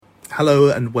Hello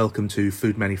and welcome to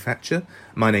Food Manufacture.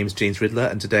 My name is James Riddler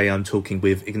and today I'm talking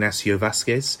with Ignacio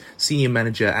Vasquez, Senior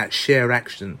Manager at Share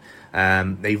Action.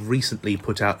 They've recently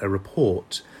put out a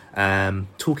report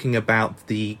talking about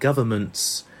the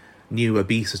government's new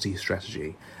obesity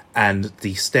strategy and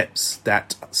the steps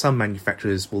that some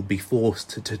manufacturers will be forced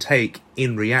to take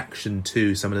in reaction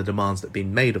to some of the demands that have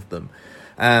been made of them.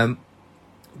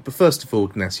 But first of all,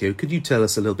 Ignacio, could you tell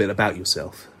us a little bit about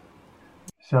yourself?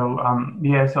 So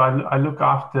I look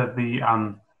after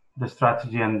the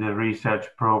strategy and the research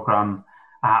program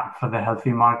for the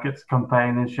Healthy Markets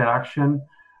campaign in Share Action.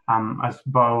 As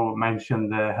Bo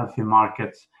mentioned, the Healthy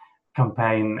Markets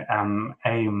campaign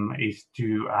aim is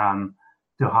to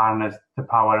harness the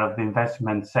power of the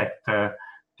investment sector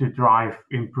to drive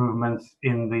improvements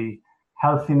in the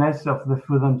healthiness of the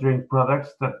food and drink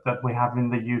products that we have in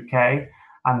the UK,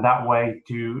 and that way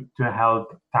to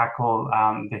help tackle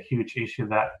the huge issue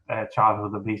that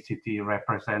childhood obesity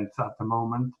represents at the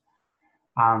moment.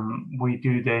 We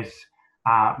do this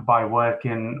by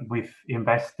working with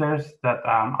investors that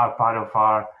are part of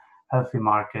our Healthy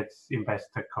Markets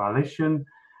Investor Coalition.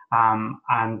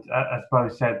 And as Bo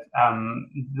said,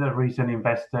 the reason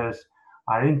investors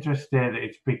are interested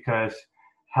is because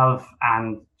health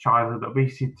and childhood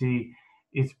obesity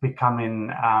is becoming,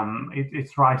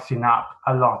 it's rising up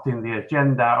a lot in the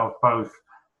agenda of both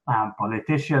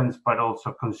politicians, but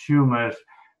also consumers.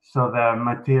 So the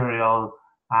material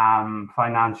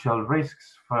financial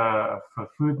risks for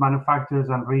food manufacturers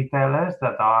and retailers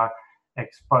that are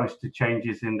exposed to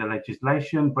changes in the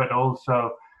legislation, but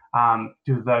also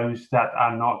to those that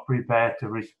are not prepared to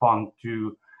respond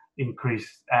to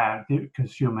increased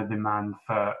consumer demand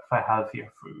for healthier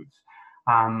foods.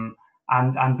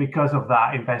 And because of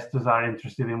that, investors are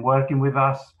interested in working with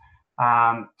us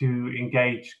to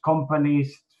engage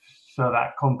companies so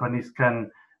that companies can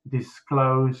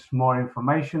disclose more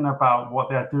information about what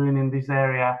they're doing in this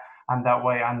area, and that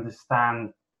way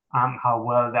understand how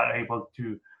well they're able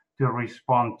to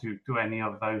respond to any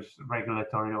of those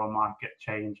regulatory or market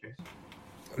changes.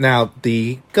 Now,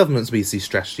 the government's obesity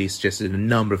strategy suggested a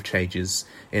number of changes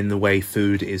in the way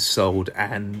food is sold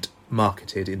and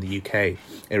marketed in the UK.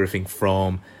 Everything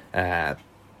from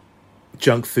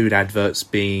junk food adverts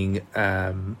being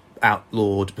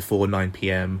outlawed before 9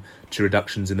 p.m. to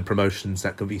reductions in the promotions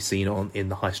that can be seen in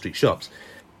the high street shops.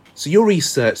 So your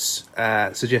research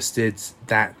suggested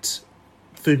that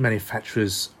food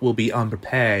manufacturers will be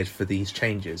unprepared for these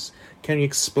changes. Can you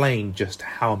explain just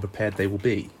how unprepared they will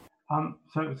be?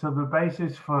 So the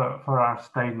basis for our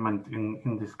statement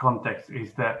in this context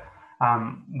is that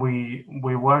we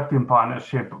worked in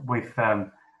partnership with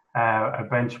a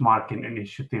benchmarking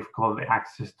initiative called the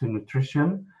Access to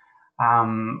Nutrition.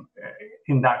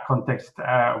 In that context,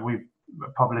 we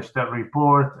published a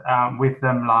report with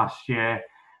them last year,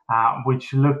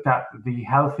 which looked at the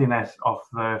healthiness of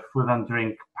the food and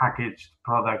drink packaged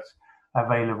products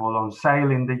available on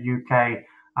sale in the UK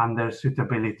and their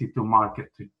suitability to market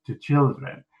to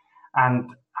children.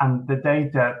 And the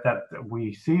data that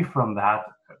we see from that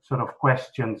sort of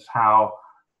questions how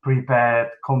prepared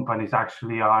companies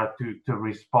actually are to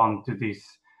respond to these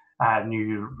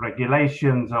new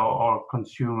regulations or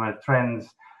consumer trends.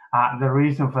 The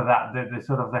reason for that, the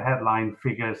sort of the headline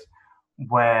figures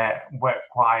were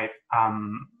quite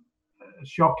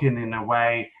shocking in a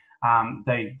way.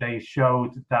 They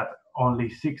showed that only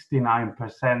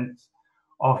 69%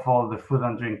 of all the food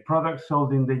and drink products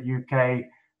sold in the UK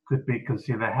could be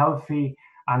considered healthy.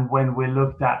 And when we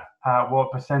looked at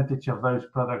what percentage of those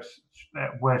products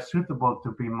were suitable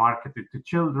to be marketed to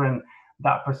children,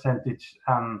 that percentage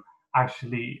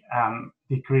actually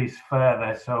decreased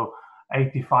further. So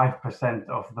 85%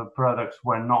 of the products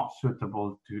were not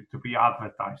suitable to be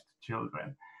advertised to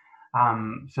children.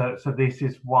 So this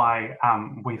is why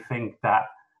we think that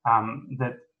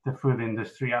the food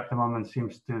industry at the moment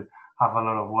seems to have a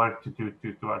lot of work to do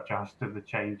to adjust to the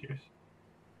changes.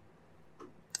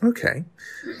 Okay.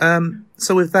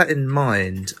 So with that in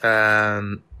mind,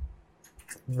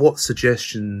 what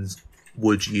suggestions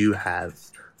would you have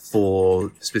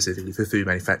specifically for food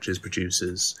manufacturers,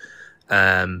 producers,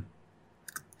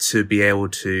 to be able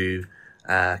to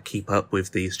keep up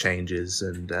with these changes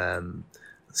and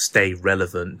stay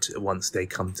relevant once they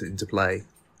come into play?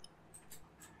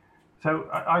 So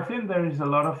I think there is a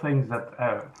lot of things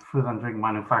that food and drink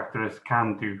manufacturers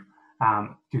can do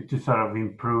to sort of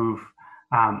improve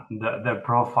the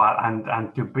profile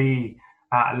and to be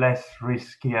less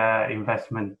riskier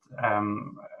investment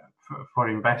for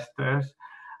investors.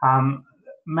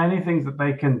 Many things that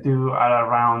they can do are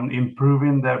around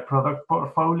improving their product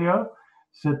portfolio.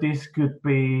 So this could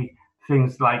be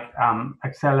things like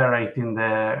accelerating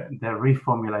the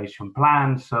reformulation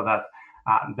plans so that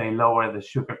they lower the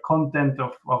sugar content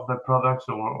of the products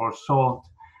or salt.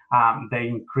 They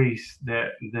increase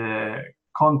the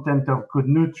content of good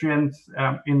nutrients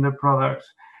in the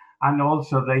products, and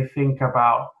also they think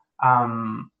about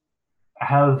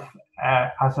health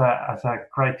as a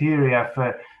criteria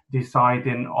for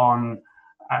deciding on,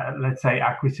 let's say,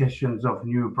 acquisitions of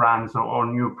new brands or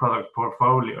new product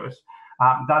portfolios.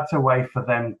 That's a way for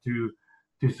them to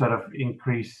sort of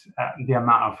increase the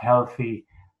amount of healthy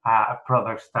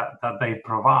products that they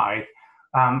provide.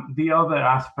 The other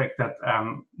aspect that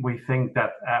we think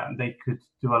that they could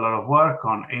do a lot of work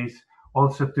on is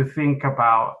also to think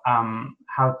about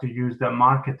how to use their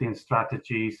marketing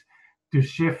strategies to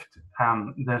shift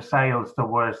their sales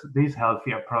towards these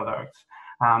healthier products,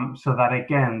 so that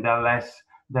again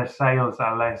their sales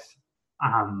are less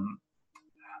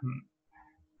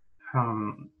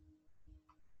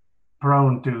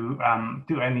prone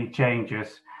to any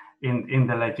changes in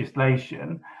the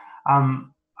legislation.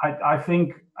 I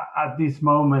think at this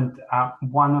moment,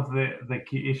 one of the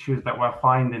key issues that we're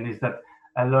finding is that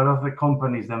a lot of the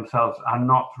companies themselves are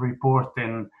not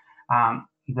reporting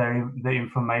the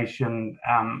information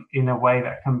in a way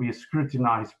that can be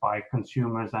scrutinized by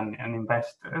consumers and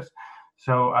investors.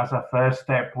 So as a first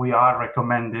step, we are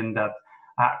recommending that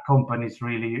companies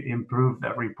really improve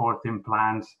their reporting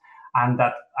plans, and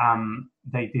that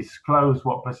they disclose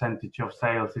what percentage of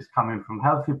sales is coming from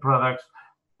healthy products,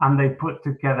 and they put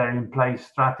together in place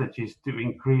strategies to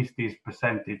increase this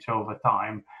percentage over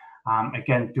time,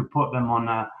 again, to put them on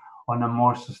a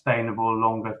more sustainable,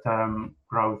 longer term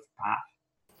growth path.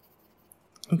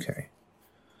 Okay.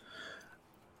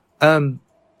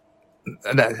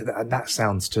 That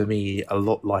sounds to me a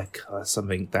lot like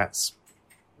something that's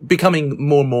becoming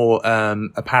more and more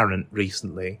apparent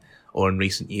recently, or in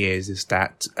recent years, is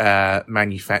that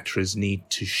manufacturers need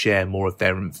to share more of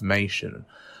their information.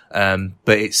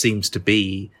 But it seems to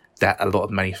be that a lot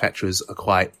of manufacturers are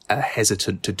quite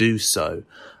hesitant to do so.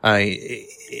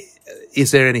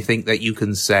 Is there anything that you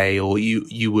can say, or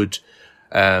you would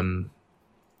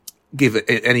give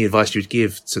any advice you would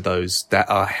give to those that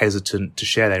are hesitant to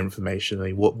share their information? I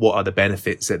mean, what are the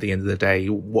benefits at the end of the day?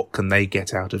 What can they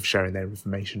get out of sharing their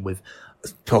information with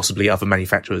possibly other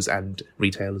manufacturers and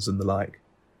retailers and the like?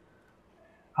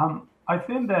 I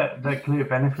think that the clear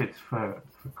benefits for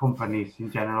companies in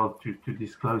general to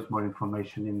disclose more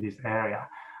information in this area.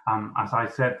 As I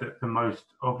said, the most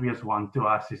obvious one to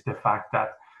us is the fact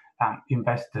that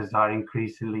investors are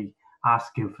increasingly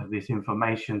asking for this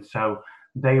information. So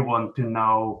they want to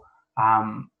know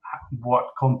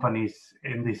what companies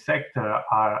in this sector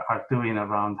are doing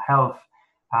around health,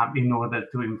 in order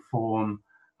to inform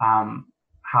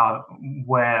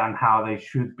where and how they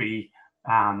should be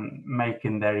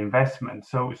making their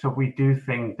investments. So we do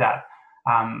think that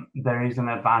there is an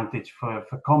advantage for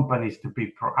companies to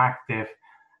be proactive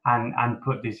and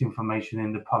put this information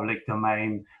in the public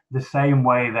domain, the same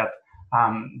way that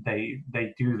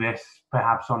they do this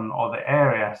perhaps on other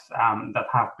areas that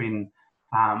have been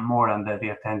more under the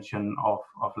attention of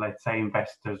let's say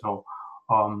investors or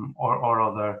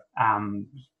other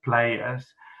players.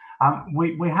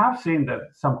 We have seen that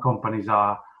some companies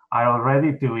are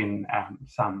already doing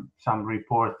some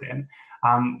reporting.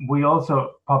 We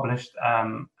also published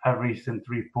a recent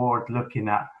report looking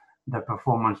at the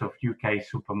performance of UK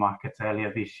supermarkets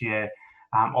earlier this year,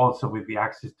 also with the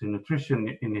Access to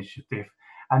Nutrition initiative.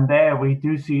 And there we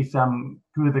do see some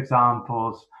good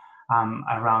examples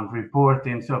around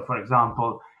reporting. So, for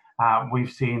example,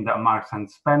 we've seen that Marks and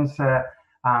Spencer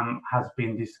has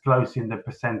been disclosing the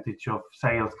percentage of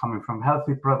sales coming from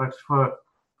healthy products for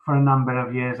a number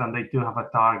of years, and they do have a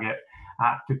target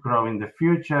to grow in the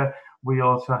future. We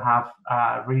also have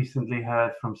recently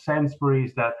heard from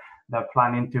Sainsbury's that they're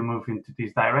planning to move into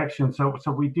this direction.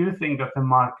 So we do think that the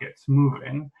market's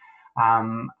moving,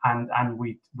 and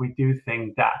we do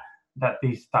think that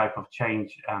this type of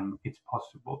change is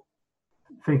possible.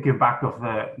 Thinking back of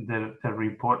the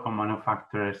report on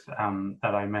manufacturers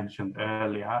that I mentioned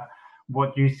earlier,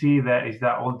 what you see there is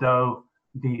that although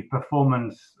the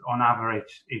performance on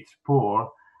average is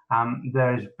poor,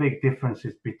 there's big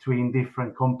differences between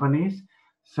different companies.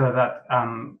 So that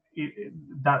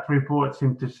that report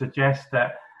seemed to suggest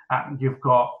that you've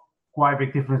got quite a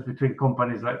big difference between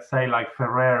companies, let's say like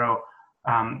Ferrero,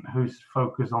 who's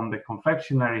focused on the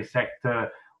confectionery sector,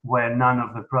 where none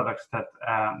of the products that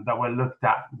were looked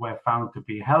at were found to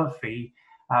be healthy,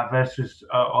 versus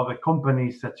other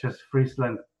companies such as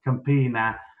Friesland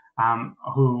Campina,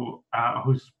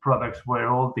 whose products were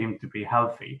all deemed to be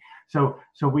healthy. So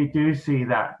we do see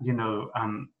that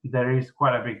there is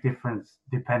quite a big difference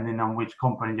depending on which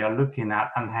company you're looking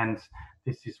at, and hence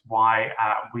this is why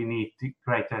we need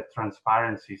greater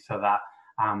transparency so that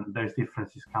those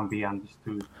differences can be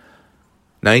understood.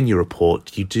 Now, in your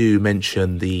report, you do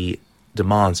mention the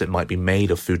demands that might be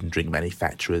made of food and drink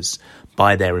manufacturers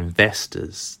by their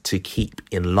investors to keep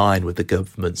in line with the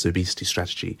government's obesity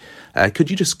strategy. Could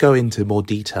you just go into more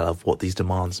detail of what these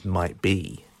demands might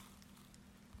be?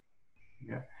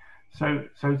 Yeah.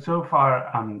 So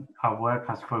far, our work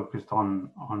has focused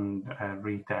on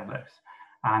retailers,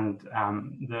 and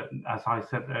as I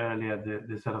said earlier,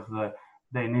 the sort of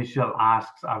the initial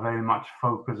asks are very much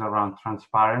focused around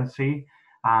transparency.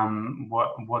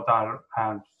 What our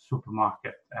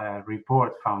supermarket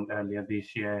report found earlier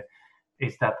this year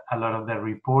is that a lot of the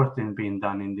reporting being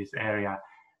done in this area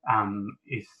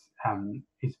is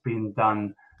being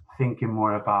done thinking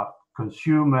more about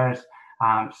consumers.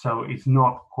 So it's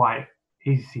not quite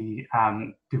easy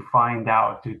to find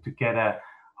out, to get a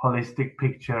holistic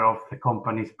picture of the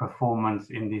company's performance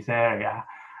in this area.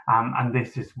 And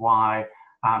this is why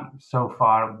so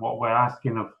far what we're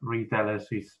asking of retailers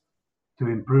is to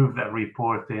improve their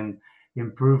reporting,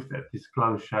 improve their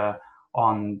disclosure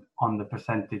on the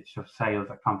percentage of sales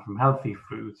that come from healthy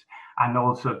foods, and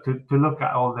also to look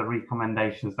at all the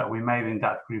recommendations that we made in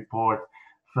that report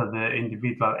for the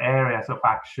individual areas of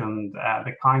action,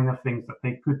 the kind of things that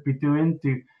they could be doing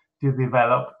to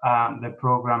develop the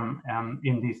program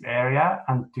in this area,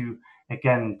 and to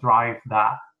again drive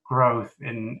that growth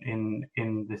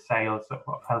in the sales of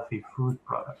healthy food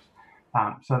products.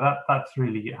 So that's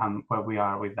really where we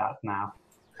are with that now.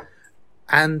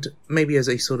 And maybe as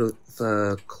a sort of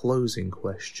closing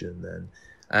question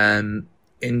then,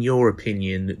 in your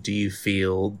opinion, do you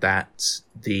feel that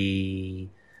the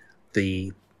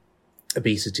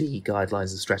obesity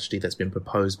guidelines and strategy that's been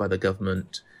proposed by the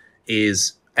government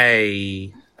is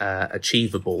A,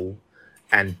 achievable,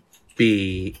 and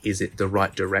B, is it the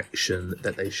right direction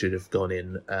that they should have gone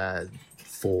in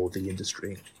for the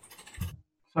industry?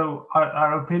 So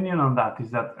our opinion on that is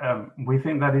that we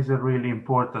think that is a really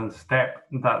important step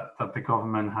that the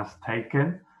government has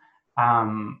taken.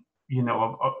 The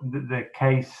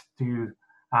case to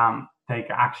take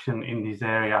action in this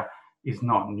area is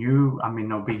not new. I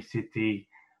mean, obesity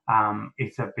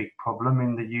is a big problem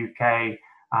in the UK.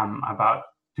 About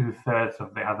 2/3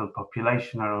 of the adult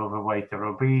population are overweight or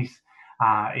obese.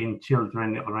 In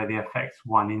children, it already affects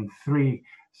 1 in 3.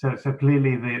 So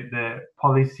clearly the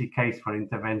policy case for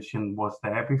intervention was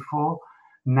there before.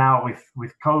 Now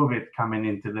with COVID coming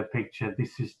into the picture,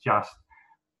 this is just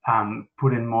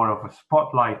putting more of a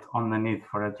spotlight on the need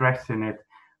for addressing it,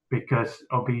 because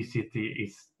obesity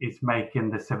is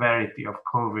making the severity of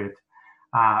COVID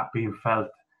being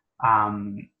felt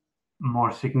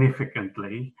more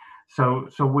significantly. So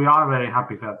we are very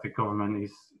happy that the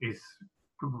government is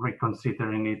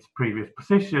reconsidering its previous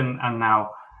position and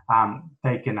now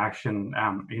taking action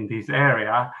in this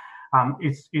area.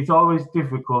 It's always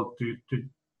difficult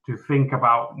to think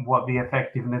about what the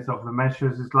effectiveness of the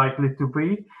measures is likely to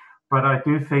be, but I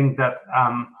do think that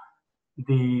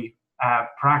the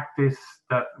practice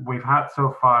that we've had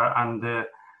so far, and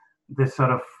the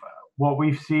sort of what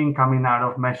we've seen coming out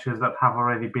of measures that have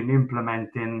already been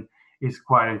implementing is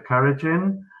quite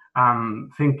encouraging.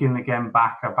 Thinking again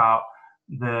back about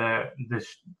the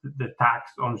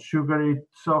tax on sugary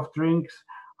soft drinks,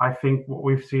 I think what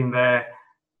we've seen there,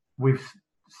 we've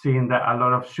seen that a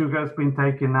lot of sugar has been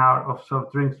taken out of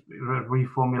soft drinks.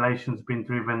 Reformulation's been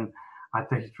driven at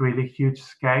a really huge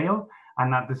scale,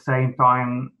 and at the same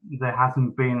time there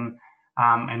hasn't been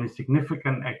any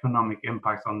significant economic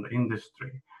impacts on the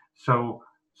industry. So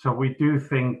we do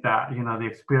think that the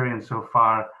experience so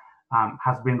far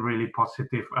has been really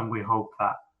positive, and we hope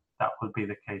that will be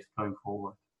the case going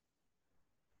forward.